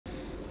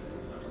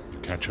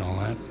Catch all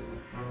that?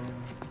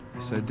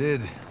 Yes, I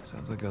did.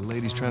 Sounds like a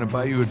lady's trying to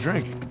buy you a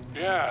drink.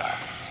 Yeah,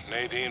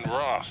 Nadine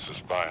Ross is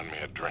buying me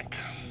a drink.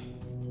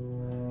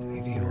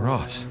 Nadine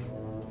Ross?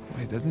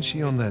 Wait, doesn't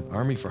she own that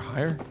Army for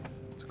Hire?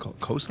 It's called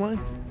Coastline?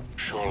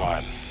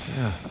 Shoreline.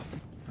 Yeah,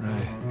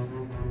 right.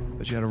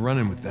 But you had a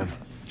run-in with them.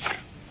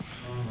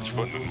 It's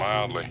putting it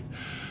mildly.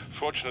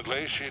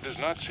 Fortunately, she does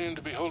not seem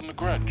to be holding a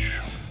grudge.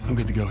 I'm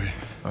good to go here.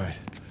 All right.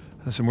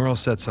 Listen, we're all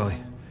set, Sully.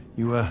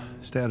 You,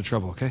 stay out of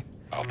trouble, okay?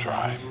 I'll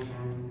try.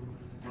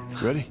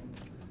 Ready?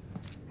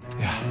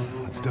 Yeah,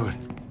 let's do it.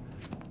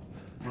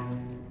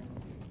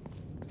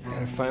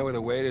 Gotta find where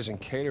the waiters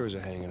and caterers are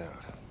hanging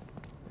out.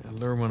 Yeah,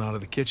 lure one out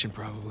of the kitchen,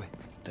 probably.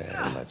 Then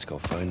let's go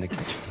find the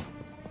kitchen.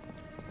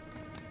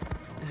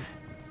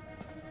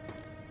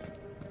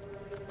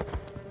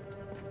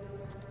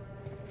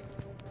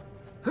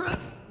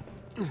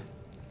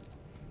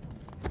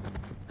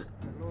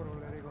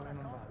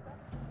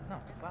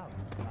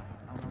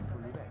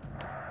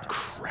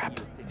 Crap.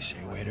 You see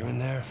a waiter in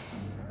there?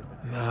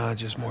 Nah,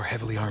 just more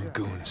heavily armed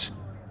goons.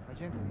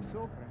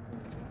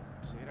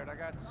 Buonasera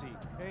ragazzi.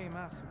 Ehi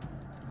Massimo,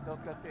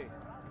 tocca a te.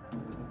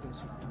 Un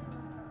consiglio.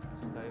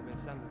 Se stavi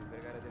pensando di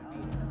pregare del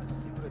vino,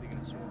 assicurati che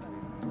nessuno ti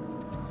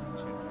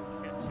cerca di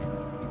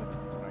piacere.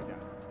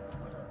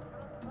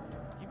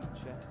 Chi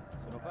vince?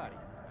 Sono pari.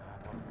 Ah,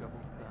 porca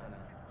puttana.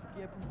 Su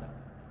chi hai puntato?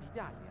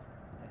 L'Italia.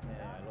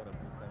 Allora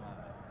punta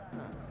male.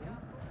 Ah, sì?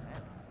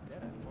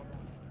 Era il modo.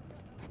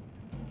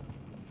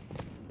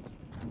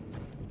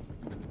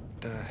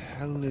 The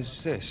hell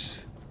is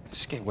this?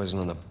 This gate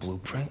wasn't on the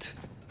blueprint.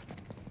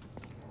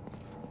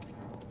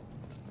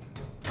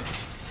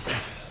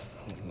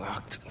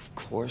 Locked, of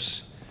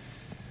course.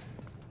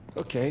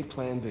 Okay,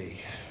 plan B.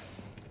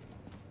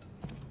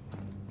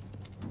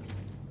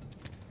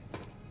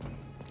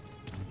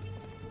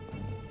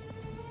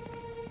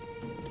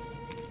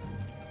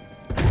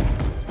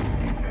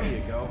 There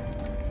you go.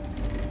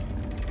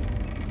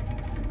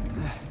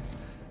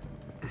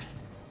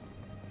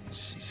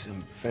 See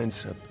some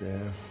fence up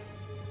there.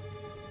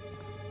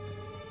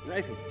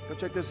 Nathan, come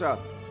check this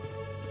out.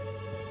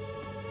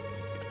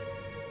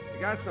 We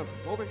got something.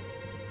 Over.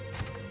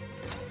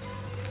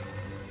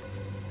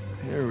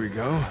 Here we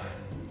go.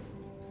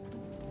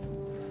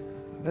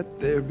 Let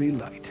there be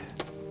light.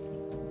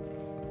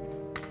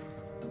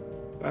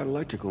 Bad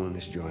electrical in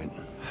this joint.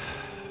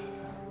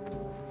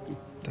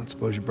 Don't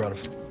suppose you brought a...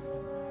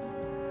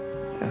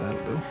 Yeah,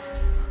 that'll do.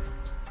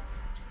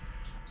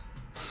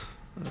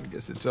 I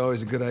guess it's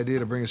always a good idea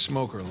to bring a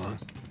smoker along.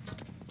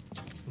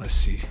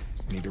 Unless you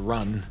need to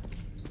run.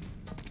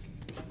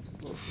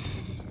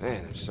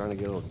 Man, I'm starting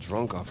to get a little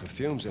drunk off the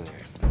fumes in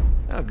here.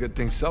 Oh, good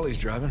thing Sully's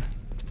driving.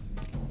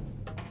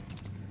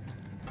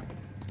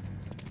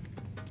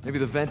 Maybe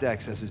the vent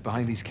access is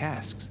behind these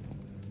casks.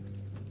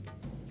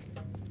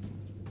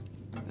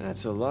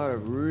 That's a lot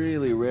of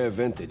really rare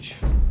vintage.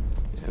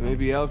 Yeah,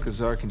 maybe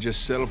Alcazar can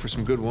just settle for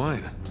some good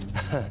wine.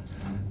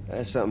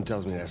 Something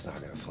tells me that's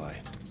not gonna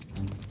fly.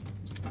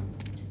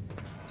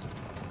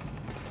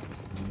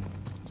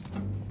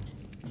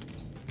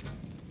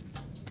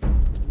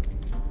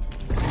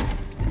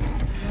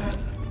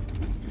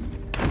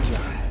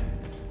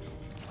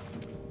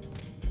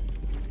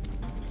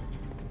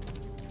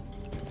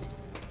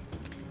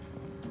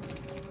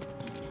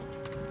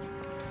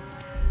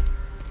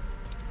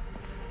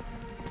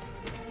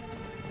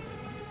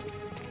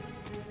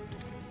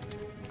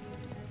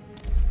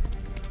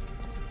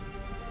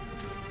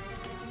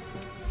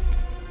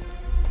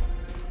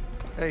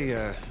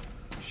 Hey,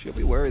 she'll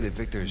be worried that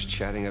Victor's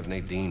chatting up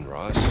Nadine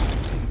Ross.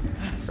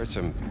 Heard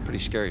some pretty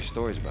scary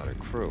stories about her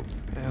crew.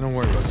 Yeah, don't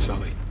worry about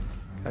Sully.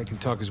 Guy can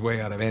talk his way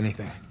out of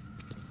anything.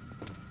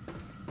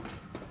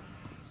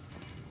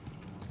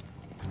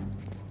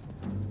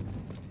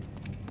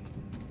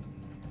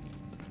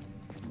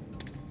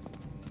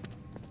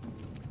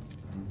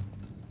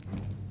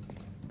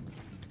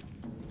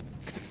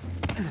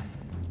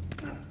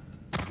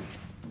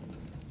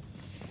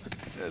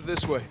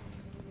 This way.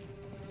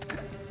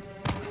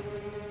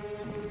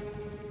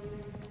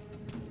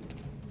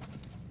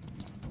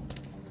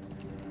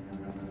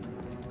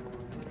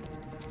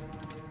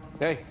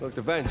 Hey, look,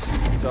 the vents.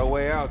 It's our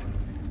way out.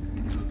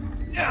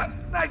 Yeah,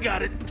 I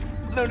got it.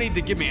 No need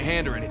to give me a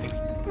hand or anything.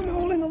 I'm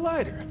holding a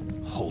lighter.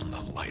 Holding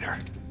a lighter.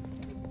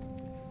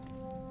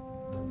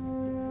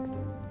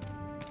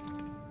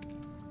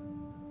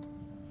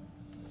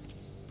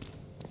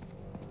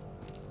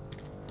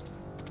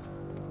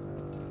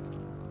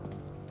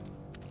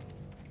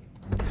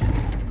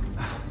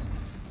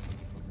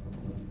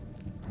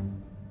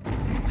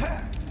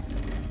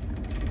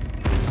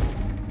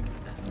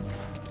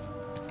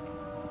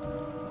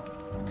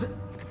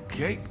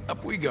 Okay,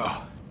 up we go.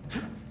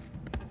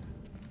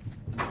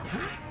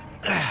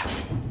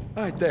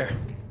 Right there.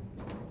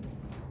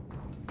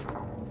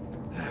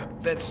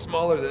 That's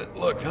smaller than it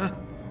looked, huh?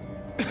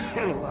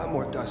 And a lot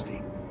more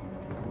dusty.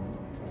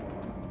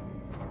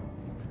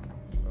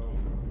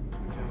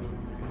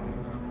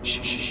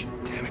 Shh, shh, shh.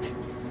 Damn it.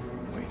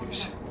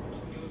 Waiters.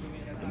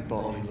 And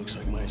Baldy looks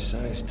like my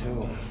size,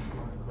 too.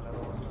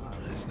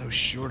 There's no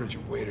shortage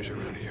of waiters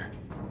around here.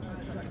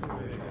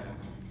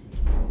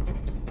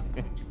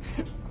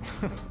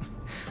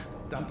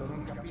 Tanto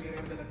non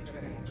capire della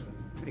differenza.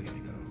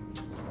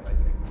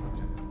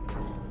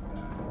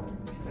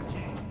 Questa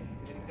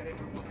gente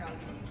meriterebbe un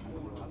calcio nel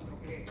culo, altro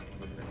che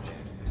questa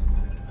gente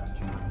deve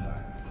farci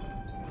ammazzare.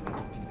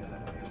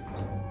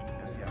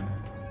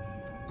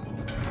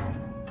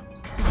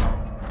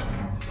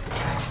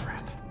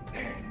 Crap.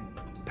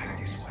 Back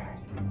this way.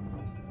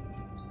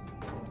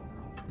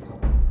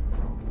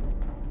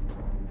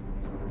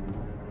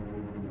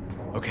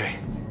 Okay.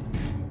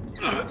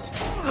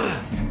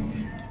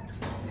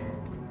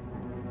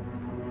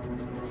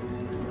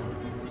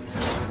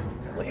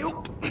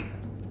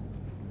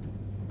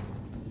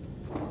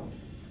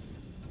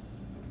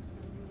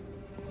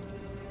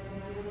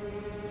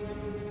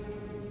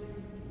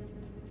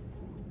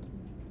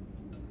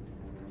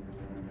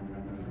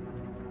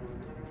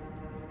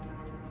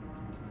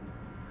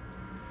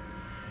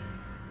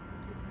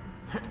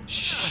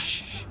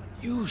 Shh.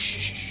 You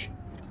shh.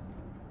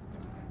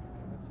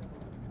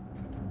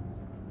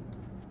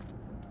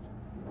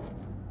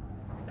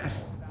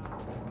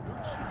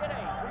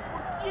 Ucciderei un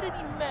portiere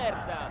di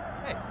merda!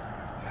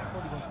 Un po'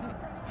 di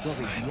contesto.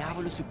 Dove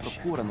diavolo si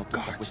procurano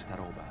tutta questa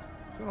roba?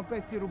 Sono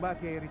pezzi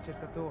rubati ai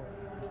ricettatori.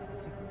 È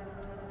sicuro.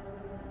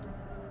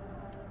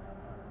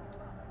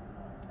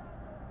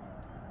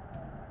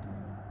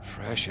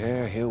 Fresh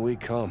air, here we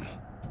come.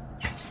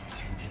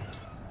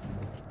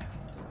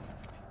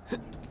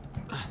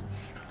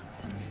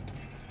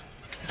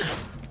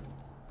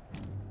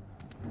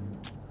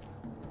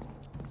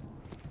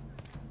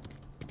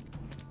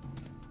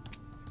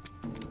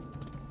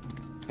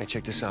 Hey,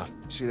 check this out.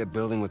 See that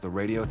building with the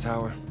radio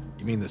tower?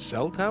 You mean the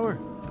cell tower?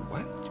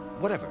 What?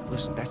 Whatever.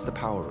 Listen, that's the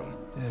power room.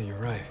 Yeah, you're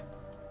right.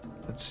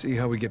 Let's see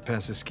how we get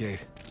past this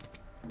gate.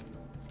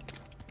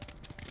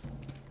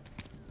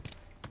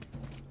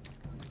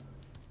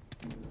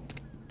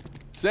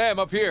 Sam,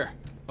 up here.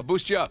 I'll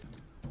boost you up.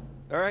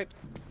 All right.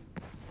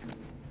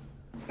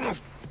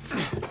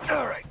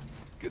 All right.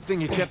 Good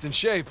thing you kept in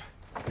shape.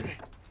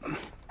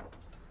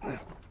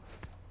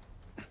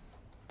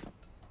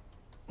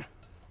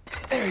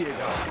 There you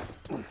go.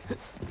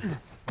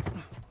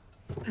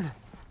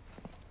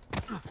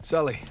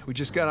 Sully, we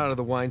just got out of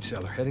the wine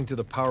cellar, heading to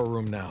the power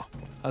room now.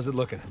 How's it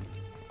looking?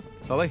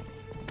 Sully?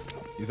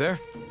 You there?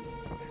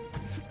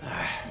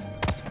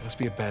 Must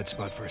be a bad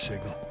spot for a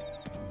signal.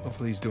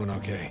 Hopefully he's doing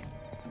okay.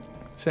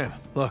 Sam,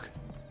 look.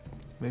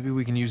 Maybe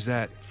we can use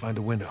that, find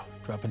a window,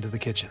 drop into the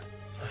kitchen.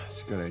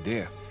 That's a good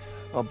idea.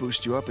 I'll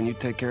boost you up and you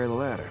take care of the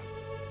ladder.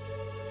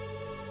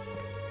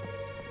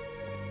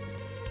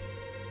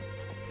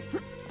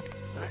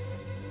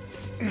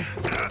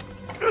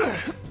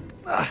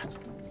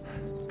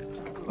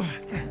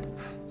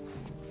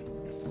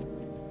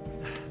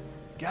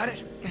 Got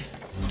it?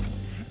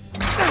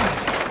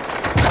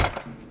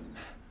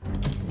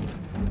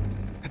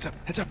 Heads up,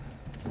 heads up.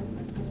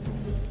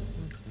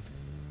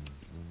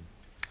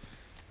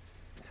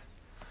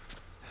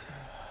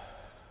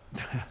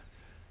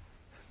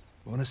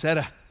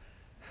 Buonasera.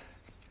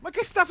 Ma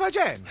che sta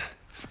facendo?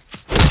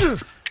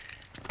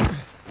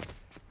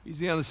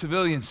 Easy on the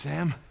civilians,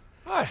 Sam.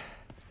 What?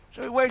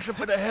 So he wakes up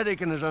with a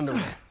headache in his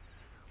underwear.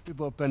 We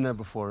both been there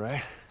before,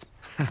 right?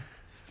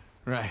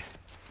 Right.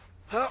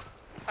 Well,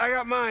 I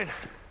got mine.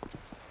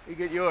 You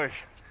get yours.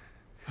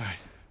 All right.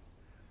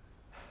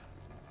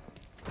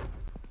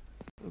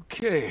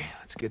 Okay,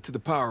 let's get to the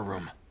power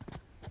room.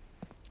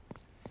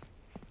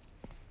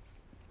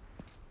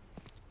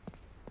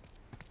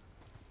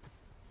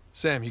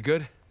 Sam, you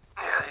good?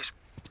 Yeah, these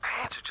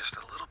pants are just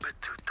a little bit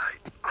too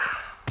tight.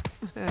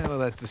 Yeah, well,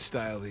 that's the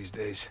style these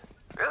days.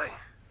 Really?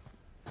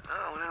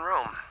 Oh, when in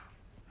Rome.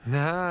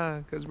 Nah,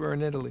 because we're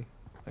in Italy.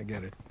 I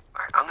get it.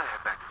 All right, I'm gonna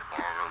head back to the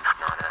ballroom.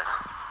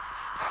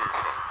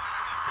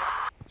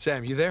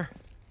 Sam, you there?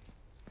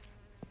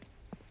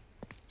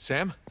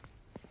 Sam?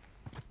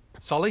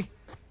 Sully?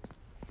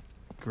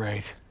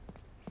 Great.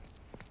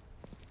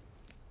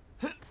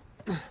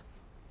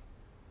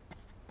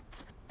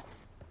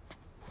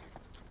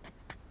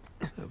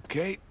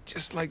 Okay,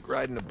 just like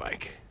riding a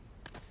bike.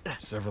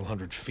 Several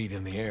hundred feet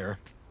in the air.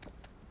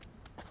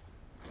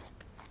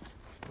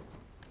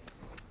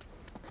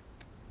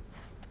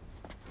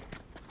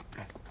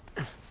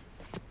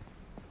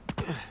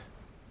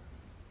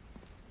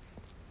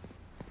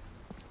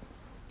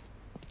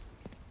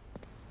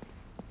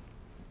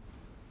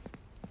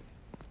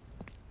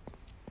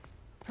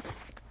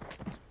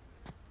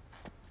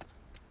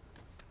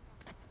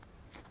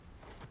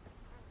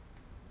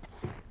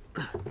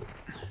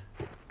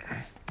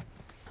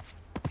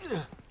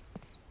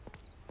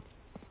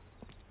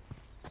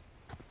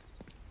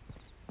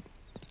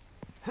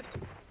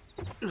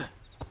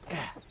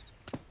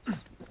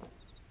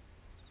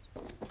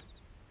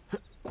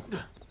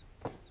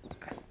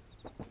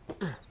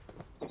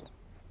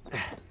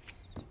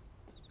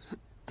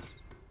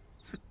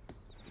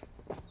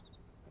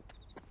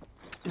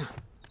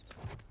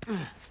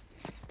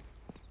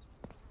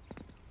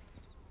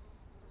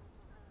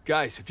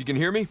 Guys, if you can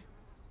hear me,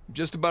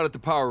 Just about at the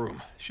power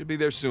room. Should be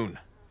there soon.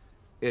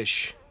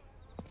 Ish.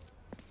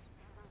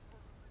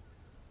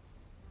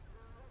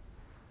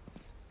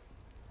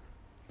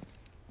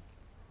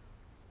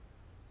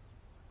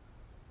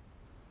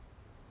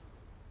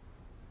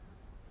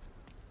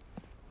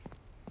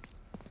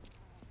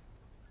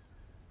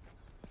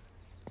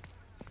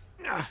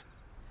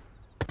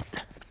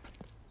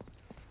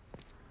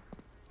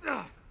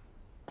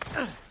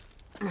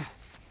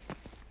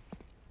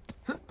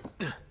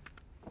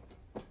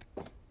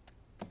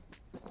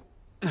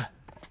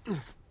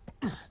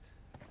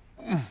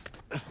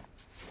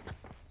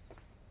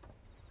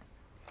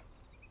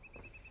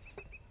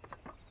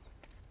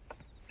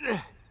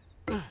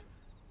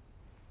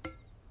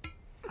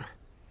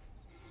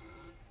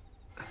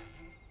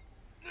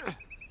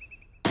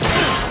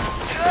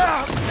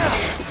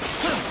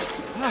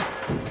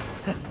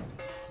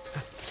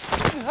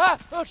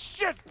 Oh,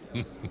 shit!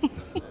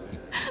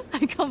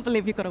 I can't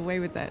believe you got away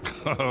with that.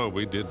 Oh,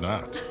 we did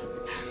not.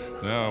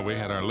 No, we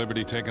had our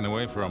liberty taken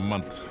away for a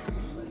month.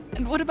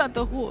 And what about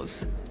the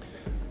horse?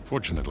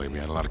 Fortunately, we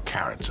had a lot of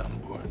carrots on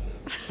board.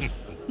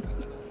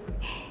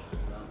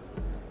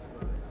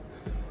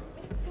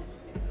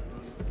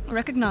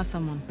 Recognize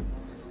someone?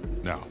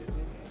 No.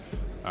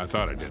 I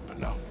thought I did, but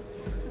no.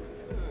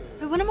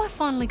 Hey, when am I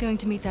finally going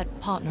to meet that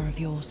partner of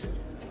yours?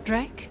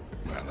 Drake?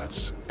 Well,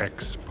 that's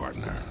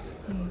ex-partner.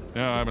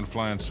 Yeah, I've been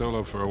flying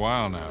solo for a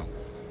while now.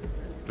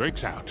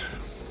 Drake's out.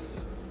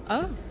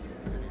 Oh.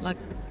 Like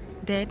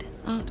dead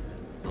out?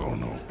 Oh,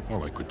 no. More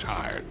like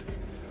retired.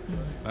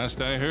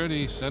 Last I heard,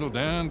 he settled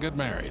down, got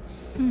married.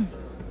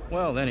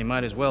 Well, then he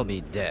might as well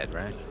be dead,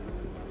 right?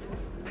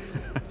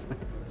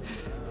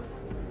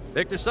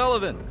 Victor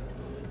Sullivan!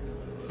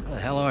 How the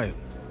hell are you?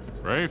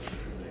 Rafe?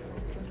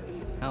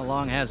 How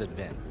long has it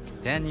been?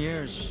 10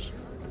 years?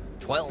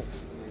 12?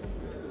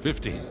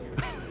 15.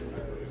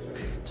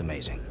 It's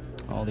amazing.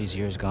 All these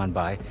years gone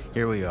by,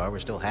 here we are, we're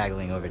still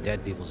haggling over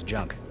dead people's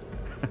junk.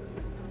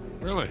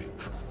 Really?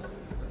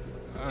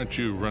 Aren't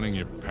you running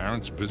your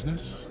parents'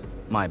 business?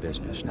 My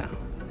business now.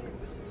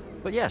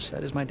 But yes,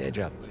 that is my day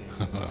job.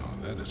 Oh,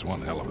 that is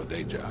one hell of a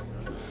day job.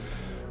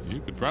 You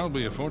could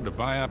probably afford to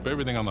buy up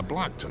everything on the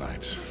block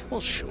tonight.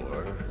 Well,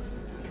 sure.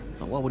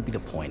 But what would be the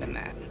point in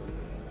that?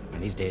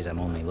 And these days, I'm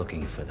only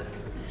looking for the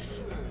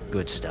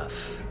good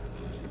stuff.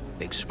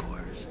 Big scores.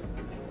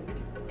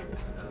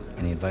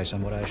 Any advice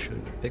on what I should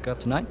pick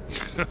up tonight?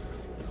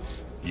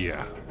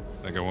 Yeah,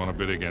 I think I want to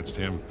bid against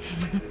him.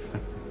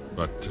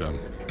 But,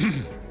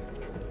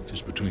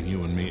 just between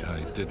you and me,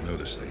 I did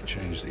notice they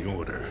changed the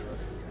order.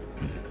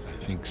 I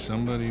think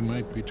somebody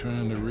might be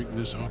trying to rig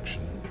this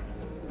auction.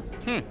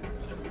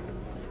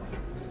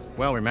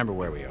 Well, remember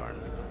where we are.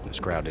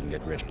 This crowd didn't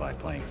get rich by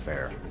playing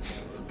fair.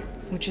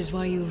 Which is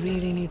why you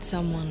really need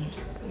someone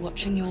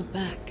watching your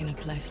back in a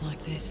place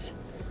like this.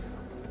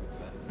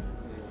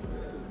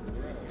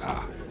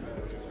 Ah.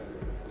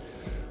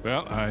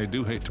 Well, I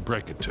do hate to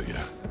break it to you.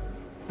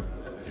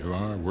 You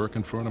are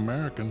working for an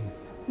American.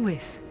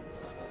 We've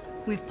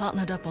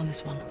partnered up on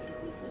this one.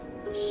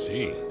 I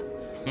see.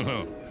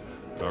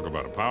 Talk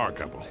about a power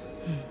couple.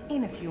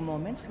 In a few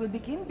moments, we'll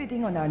begin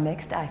bidding on our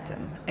next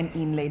item, an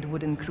inlaid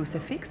wooden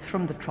crucifix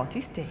from the Trott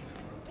estate.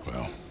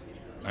 Well,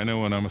 I know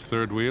when I'm a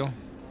third wheel.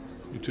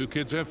 You two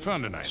kids have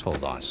fun tonight. Just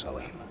hold on,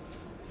 Sully.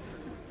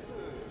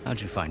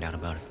 How'd you find out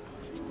about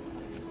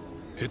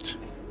it? It?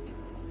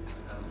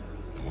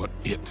 What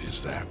it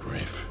is that,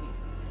 Rafe?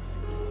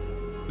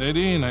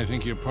 Nadine, I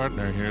think your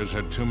partner here has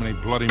had too many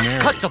Bloody Marys.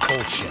 Cut the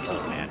bullshit,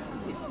 old man.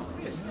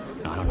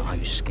 I don't know how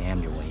you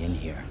scammed your way in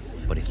here,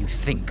 but if you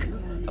think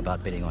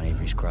about bidding on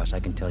Avery's cross, I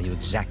can tell you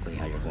exactly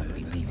how you're going to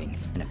be leaving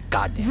in a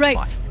goddamn Rafe!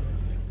 body.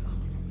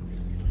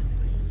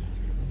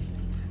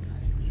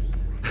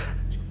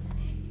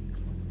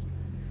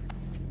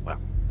 Well,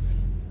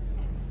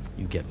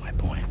 you get my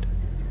point.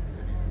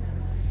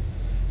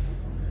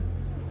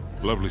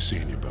 Lovely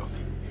seeing you both.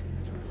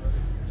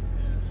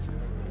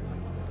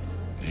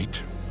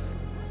 Nate?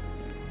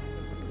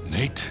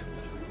 Nate?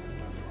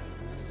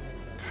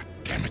 God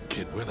damn it,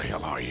 kid, where the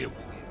hell are you?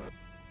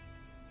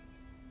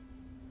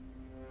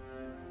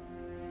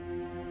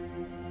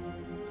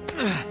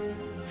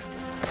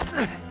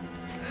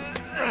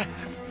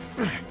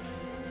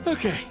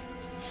 Okay.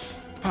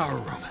 Power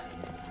room.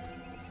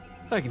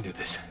 I can do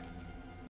this.